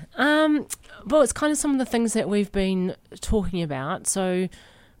 Yeah. Why? Well, it's kind of some of the things that we've been talking about. So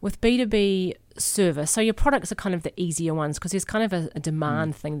with B2B service, so your products are kind of the easier ones because there's kind of a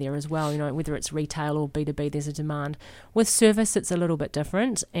demand thing there as well, you know, whether it's retail or B2B, there's a demand. With service, it's a little bit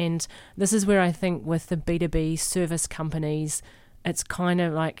different, and this is where I think with the B2B service companies, it's kind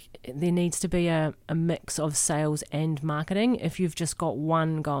of like there needs to be a mix of sales and marketing. If you've just got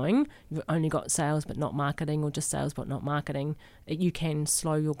one going, you've only got sales but not marketing, or just sales but not marketing, you can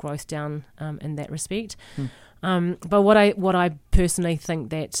slow your growth down in that respect. But what I personally think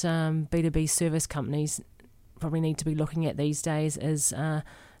that B2B service companies probably need to be looking at these days is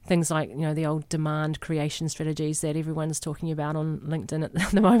things like, you know, the old demand creation strategies that everyone's talking about on LinkedIn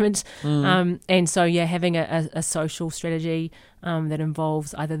at the moment. And so, having a social strategy that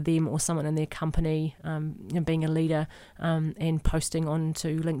involves either them or someone in their company, you know, being a leader and posting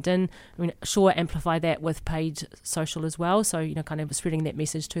onto LinkedIn. I mean, sure, amplify that with paid social as well. So, you know, kind of spreading that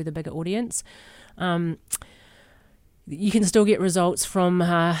message to the bigger audience. You can still get results from,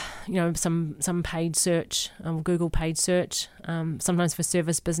 you know, some paid search, Google paid search. Sometimes for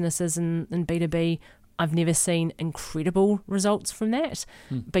service businesses and B2B, I've never seen incredible results from that.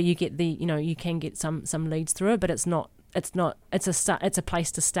 But you get you can get some leads through it, but it's a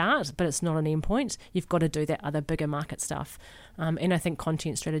place to start, but it's not an end point. You've got to do that other bigger market stuff. And I think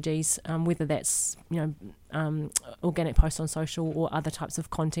content strategies, whether that's, you know, organic posts on social or other types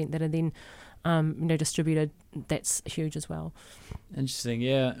of content that are then you know, distributed, that's huge as well. Interesting.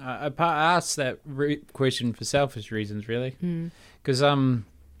 Yeah, I asked that question for selfish reasons, really, because I've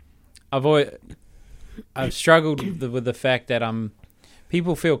struggled with the fact that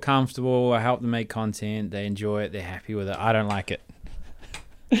people feel comfortable. I help them make content. They enjoy it. They're happy with it. I don't like it.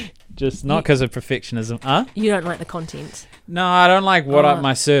 Just not because of perfectionism. You don't like the content? No, I don't like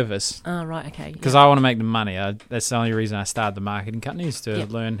my service. Oh, right, okay. Because I want to make the money. That's the only reason I started the marketing company, is to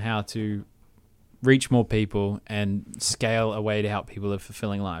learn how to reach more people and scale a way to help people live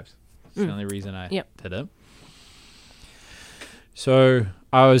fulfilling lives. That's the only reason I did it. So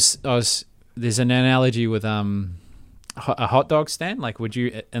I was. There's an analogy with a hot dog stand. Like, would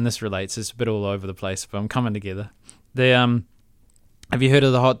you? And this relates. It's a bit all over the place, but I'm coming together. Have you heard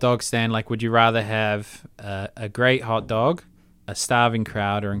of the hot dog stand? Like, would you rather have a great hot dog, a starving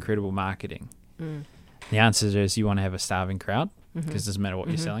crowd, or incredible marketing? The answer is you want to have a starving crowd, because it doesn't matter what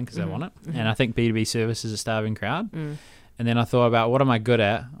you're selling, because they want it. And I think B2B service is a starving crowd. And then I thought about, what am I good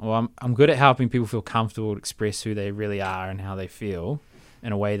at? Well, I'm good at helping people feel comfortable to express who they really are and how they feel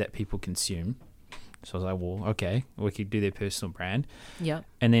in a way that people consume. So I was like, well, okay, we could do their personal brand. Yeah.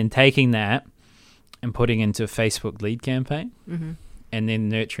 And then taking that and putting into a Facebook lead campaign, and then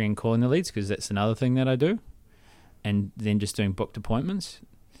nurturing and calling the leads, because that's another thing that I do. And then just doing booked appointments.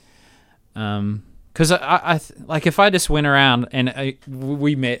 Because like if I just went around and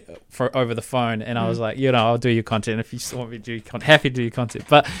we met over the phone and I was like, I'll do your content if you still want me to do your content, happy to do your content.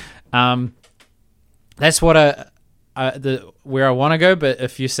 But that's what where I want to go. But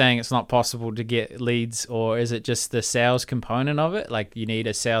if you're saying it's not possible to get leads, or is it just the sales component of it? Like you need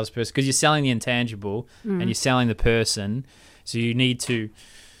a salesperson because you're selling the intangible and you're selling the person, so you need to.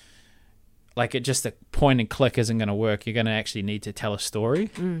 Like it just a point and click isn't going to work. You're going to actually need to tell a story.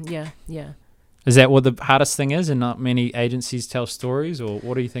 Yeah. Is that what the hardest thing is, and not many agencies tell stories, or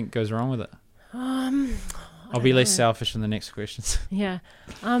what do you think goes wrong with it? I'll be less selfish in the next questions. Yeah.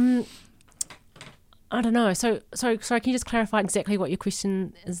 I don't know. So sorry, can you just clarify exactly what your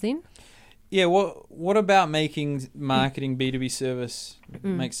question is then? Yeah, what about making marketing B2B service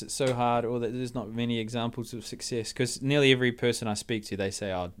makes it so hard, or that there's not many examples of success? Because nearly every person I speak to, they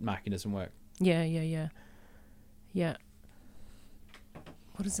say, marketing doesn't work. Yeah.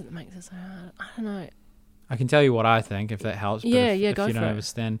 What is it that makes it so hard? I don't know. I can tell you what I think, if that helps. But if go you for don't it.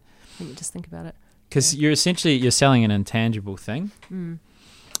 understand. Let me just think about it. Because you're selling an intangible thing.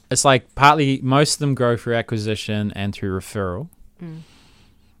 It's like partly most of them grow through acquisition and through referral.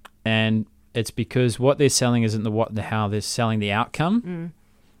 And it's because what they're selling isn't the how, they're selling the outcome.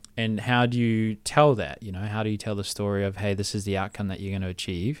 And how do you tell that? How do you tell the story of, hey, this is the outcome that you're going to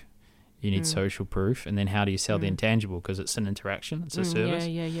achieve? You need social proof. And then how do you sell the intangible? Because it's an interaction. It's a service.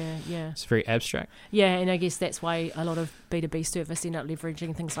 Yeah. It's very abstract. Yeah, and I guess that's why a lot of B2B service end up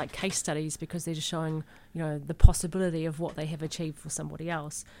leveraging things like case studies, because they're just showing, the possibility of what they have achieved for somebody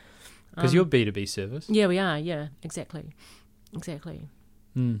else. Because you're B2B service. Yeah, we are. Yeah, exactly. So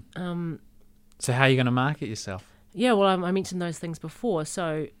how are you going to market yourself? Yeah, well, I mentioned those things before.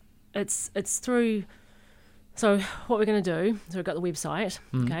 So it's through... So what we're going to do, so we've got the website,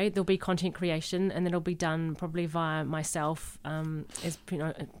 okay, there'll be content creation, and that'll be done probably via myself as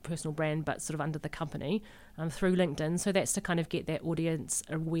a personal brand, but sort of under the company through LinkedIn. So that's to kind of get that audience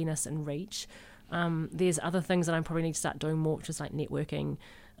awareness and reach. There's other things that I probably need to start doing more, which is like networking.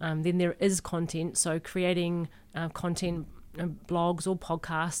 Then there is content, so creating content, blogs or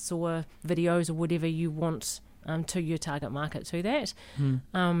podcasts or videos or whatever you want to your target market to that.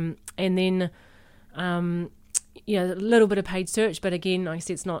 And then... a little bit of paid search, but again, like I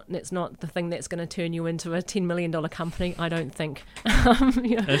said, it's not the thing that's going to turn you into a $10 million company, I don't think.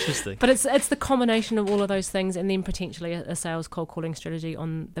 Interesting. But it's the combination of all of those things, and then potentially a sales cold calling strategy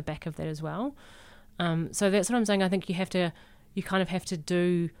on the back of that as well. So that's what I'm saying. I think you kind of have to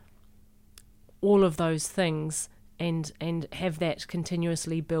do all of those things and have that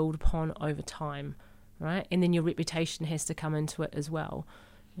continuously build upon over time, right? And then your reputation has to come into it as well,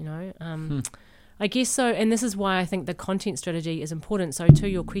 I guess so, and this is why I think the content strategy is important. So to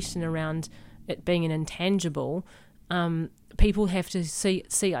your question around it being an intangible, people have to see.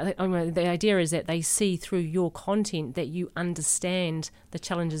 The idea is that they see through your content that you understand the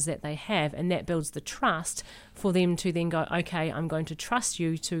challenges that they have, and that builds the trust for them to then go, okay, I'm going to trust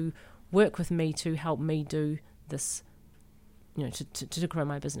you to work with me to help me do this, to grow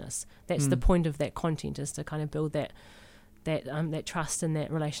my business. That's the point of that content, is to kind of build that trust and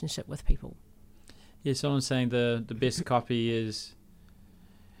that relationship with people. Yeah, someone's saying the best copy is,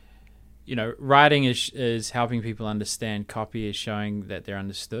 writing is helping people understand. Copy is showing that they're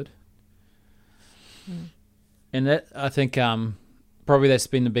understood. And that, I think, probably that's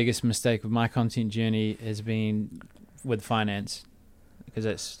been the biggest mistake of my content journey, has been with finance, because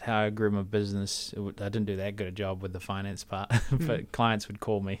that's how I grew my business. I didn't do that good a job with the finance part, but clients would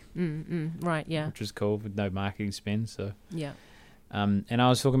call me. Right, yeah. Which was cool, with no marketing spend. So yeah. And I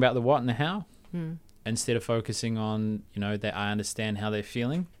was talking about the what and the how. Instead of focusing on, that I understand how they're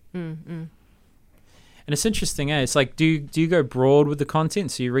feeling. And it's interesting, It's like, do you go broad with the content,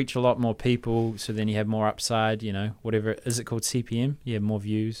 so you reach a lot more people, so then you have more upside, whatever, is it called CPM? You have more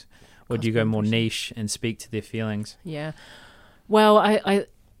views. Or do you go more niche and speak to their feelings? Yeah. Well, I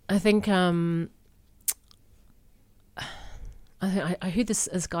think I heard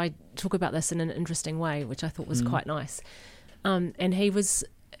this guy talk about this in an interesting way, which I thought was quite nice. And he was...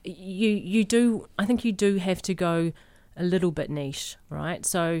 I think you do have to go a little bit niche, right?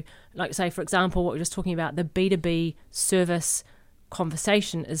 So, like, say, for example, what we're just talking about, the B2B service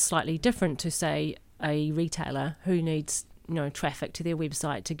conversation is slightly different to, say, a retailer who needs, traffic to their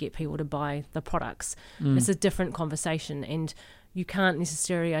website to get people to buy the products. It's a different conversation, and you can't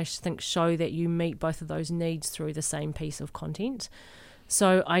necessarily, I think, show that you meet both of those needs through the same piece of content.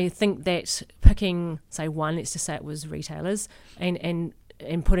 So I think that picking, say, one, let's just say it was retailers, and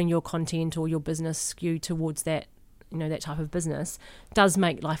putting your content or your business skew towards that that type of business does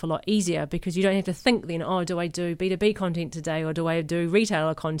make life a lot easier, because you don't have to think then, oh, do I do B2B content today, or do I do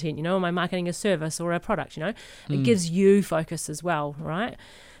retailer content, am I marketing a service or a product, It gives you focus as well, right?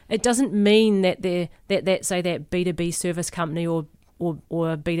 It doesn't mean that that say that B2B service company or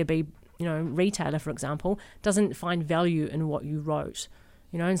a B2B retailer, for example, doesn't find value in what you wrote.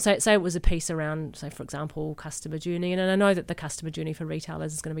 And say it was a piece around, say, for example, customer journey, and I know that the customer journey for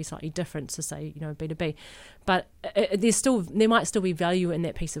retailers is going to be slightly different to, say, B2B, but there might still be value in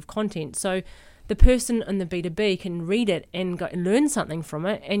that piece of content. So the person in the B2B can read it and go and learn something from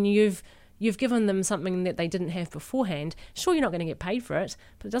it, and you've given them something that they didn't have beforehand. Sure, you're not going to get paid for it,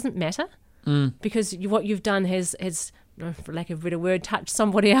 but it doesn't matter, because what you've done has for lack of a better word, touched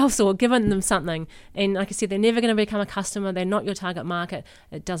somebody else or given them something. And like I said, they're never going to become a customer. They're not your target market.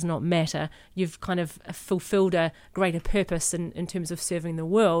 It does not matter. You've kind of fulfilled a greater purpose in terms of serving the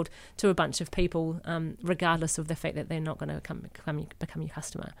world to a bunch of people, regardless of the fact that they're not going to become your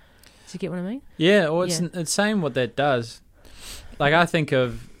customer. Do you get what I mean? Yeah, well, it's saying what that does. Like, I think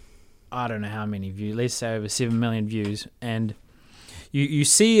of, I don't know how many views, let's say over 7 million views, and you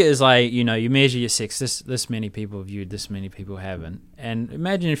see it as like, you measure your success, this many people have viewed, this many people haven't. And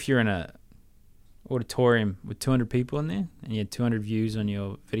imagine if you're in a auditorium with 200 people in there and you had 200 views on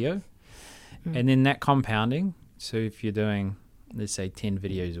your video, and then that compounding. So if you're doing, let's say, 10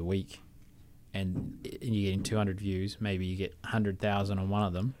 videos a week and you're getting 200 views, maybe you get 100,000 on one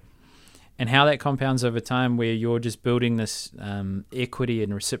of them. And how that compounds over time, where you're just building this equity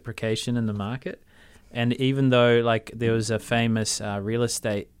and reciprocation in the market. And even though, like, there was a famous real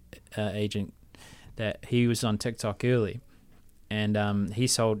estate agent that he was on TikTok early, and he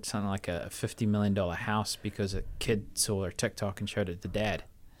sold something like a $50 million house because a kid saw her TikTok and showed it to dad.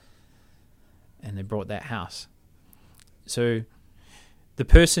 And they bought that house. So the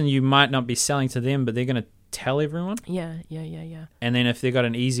person, you might not be selling to them, but they're going to tell everyone. Yeah. And then if they've got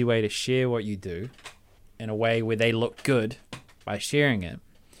an easy way to share what you do in a way where they look good by sharing it,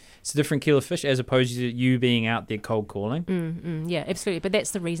 it's a different kilo of fish as opposed to you being out there cold calling. Yeah, absolutely. But that's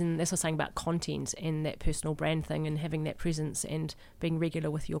the reason, that's what I'm saying about content and that personal brand thing and having that presence and being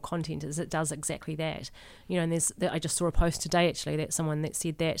regular with your content, is it does exactly that. And I just saw a post today, actually, that someone that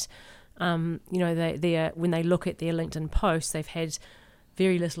said that, they are, when they look at their LinkedIn posts, they've had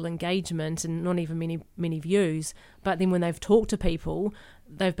very little engagement and not even many views, but then when they've talked to people,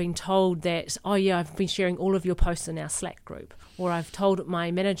 they've been told that, oh yeah, I've been sharing all of your posts in our Slack group, or I've told my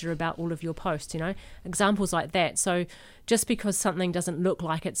manager about all of your posts, examples like that. So just because something doesn't look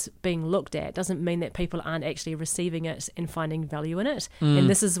like it's being looked at doesn't mean that people aren't actually receiving it and finding value in it. And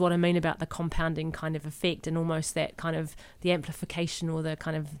this is what I mean about the compounding kind of effect, and almost that kind of the amplification or the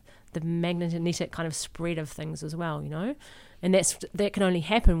kind of the magnetic kind of spread of things as well, And that can only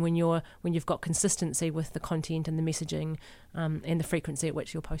happen when you've got consistency with the content and the messaging, and the frequency at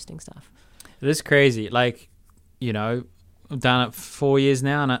which you're posting stuff. It is crazy. Like, I've done it for 4 years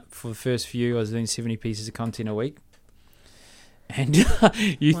now, and for the first few, I was doing 70 pieces of content a week. And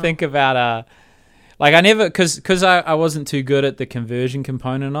you think about, like, I never, because I wasn't too good at the conversion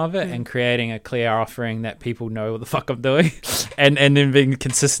component of it and creating a clear offering that people know what the fuck I'm doing, and then being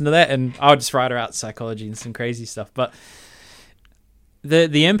consistent to that. And I would just write about psychology and some crazy stuff, but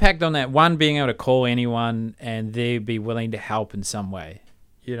the impact on that, one, being able to call anyone and they be willing to help in some way.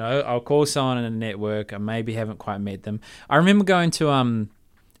 I'll call someone in a network, I maybe haven't quite met them. I remember going to,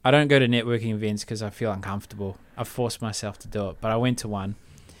 I don't go to networking events because I feel uncomfortable. I've forced myself to do it, but I went to one.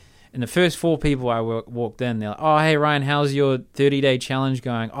 And the first 4 people I walked in, they're like, oh, hey, Ryan, how's your 30-day challenge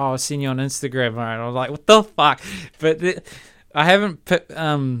going? Oh, I've seen you on Instagram. Right? I was like, what the fuck? But I haven't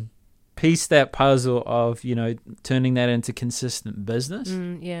pieced that puzzle of, turning that into consistent business.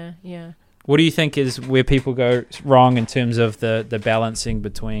 Yeah. What do you think is where people go wrong in terms of the balancing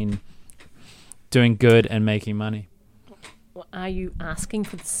between doing good and making money? Well, are you asking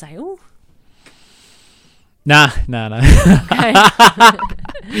for the sale? No. Okay.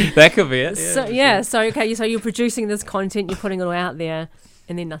 That could be it. So you're producing this content, you're putting it all out there,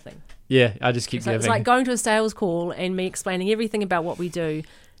 and then nothing. Yeah, I just keep giving. It's like going to a sales call and me explaining everything about what we do,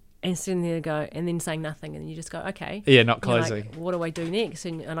 and sitting there and then saying nothing, and you just go, okay. Yeah, not closing. Like, what do I do next?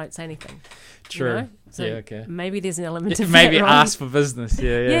 And I don't say anything. True. So yeah, okay. Maybe there's an element of maybe that, ask for business.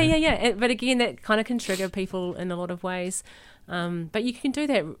 Yeah. But again, that kind of can trigger people in a lot of ways. But you can do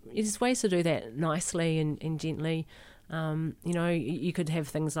that. There's ways to do that nicely and gently. You could have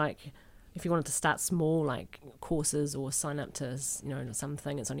things like, if you wanted to start small, like courses, or sign up to,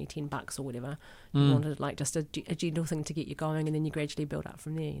 something, it's only $10 or whatever. You wanted like just a gentle thing to get you going, and then you gradually build up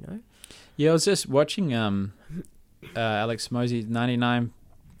from there, Yeah, I was just watching Alex Mosey, 99.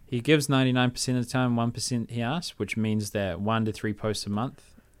 He gives 99% of the time, 1% he asks, which means that 1 to 3 posts a month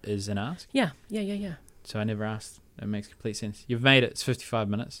is an ask. Yeah. So I never asked. That makes complete sense. You've made it. It's 55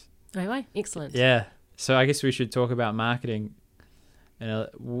 minutes. Anyway, excellent. Yeah. So I guess we should talk about marketing.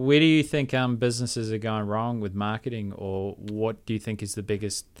 Where do you think businesses are going wrong with marketing, or what do you think is the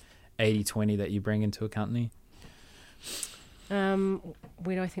biggest 80-20 that you bring into a company? Where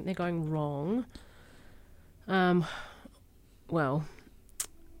do I think they're going wrong? Well,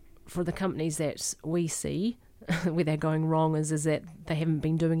 for the companies that we see, where they're going wrong is that they haven't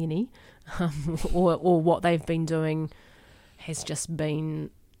been doing any, or what they've been doing has just been,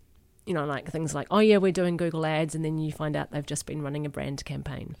 like things like, oh yeah, we're doing Google ads, and then you find out they've just been running a brand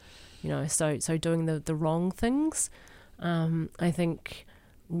campaign, so doing the wrong things. I think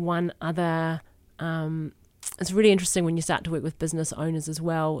one other, it's really interesting when you start to work with business owners as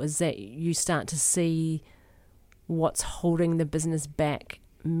well, is that you start to see what's holding the business back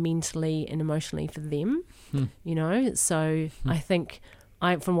mentally and emotionally for them, so I think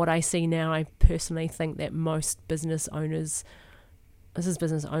from what I see now, I personally think that most business owners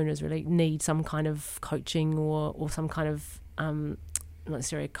really need some kind of coaching or some kind of not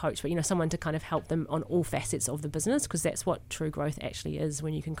necessarily a coach, but someone to kind of help them on all facets of the business, because that's what true growth actually is,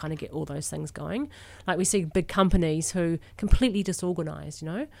 when you can kind of get all those things going. Like we see big companies who completely disorganized,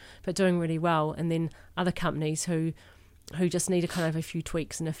 but doing really well, and then other companies who just need a kind of a few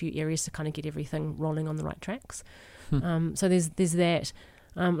tweaks in a few areas to kind of get everything rolling on the right tracks. So there's that.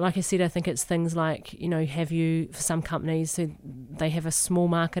 Like I said, I think it's things like, for some companies, so they have a small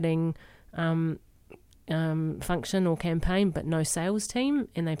marketing function or campaign, but no sales team,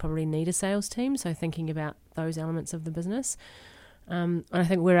 and they probably need a sales team. So thinking about those elements of the business. And I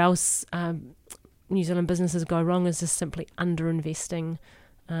think where else New Zealand businesses go wrong is just simply underinvesting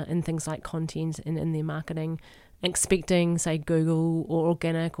in things like content and in their marketing, expecting, say, Google or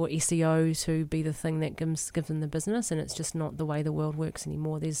organic or SEO to be the thing that gives them the business, and it's just not the way the world works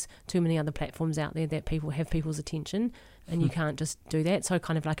anymore. There's too many other platforms out there that people have people's attention, and you can't just do that. So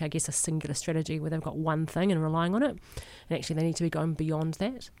kind of like, I guess, a singular strategy where they've got one thing and relying on it, and actually they need to be going beyond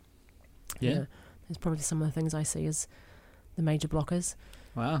that. Yeah. There's probably some of the things I see as the major blockers.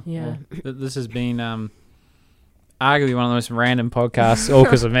 Wow. Yeah. Well, this has been arguably one of the most random podcasts, all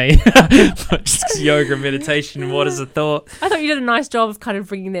because of me. Just yoga, meditation, what is a thought? I thought you did a nice job of kind of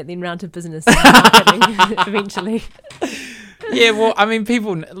bringing that then round to business and marketing eventually. Yeah, well, I mean,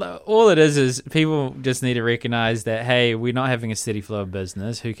 all it is people just need to recognize that, hey, we're not having a steady flow of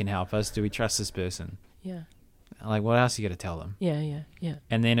business. Who can help us? Do we trust this person? Yeah. Like, what else you got to tell them? Yeah.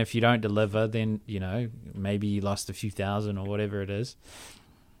 And then if you don't deliver, then, maybe you lost a few thousand or whatever it is.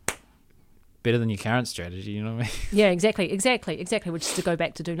 Better than your current strategy, you know what I mean? Yeah, exactly, which is to go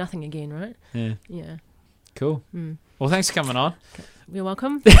back to do nothing again, right? Yeah. Cool. Well, thanks for coming on. You're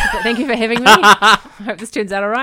welcome. Thank you for having me. I hope this turns out all right.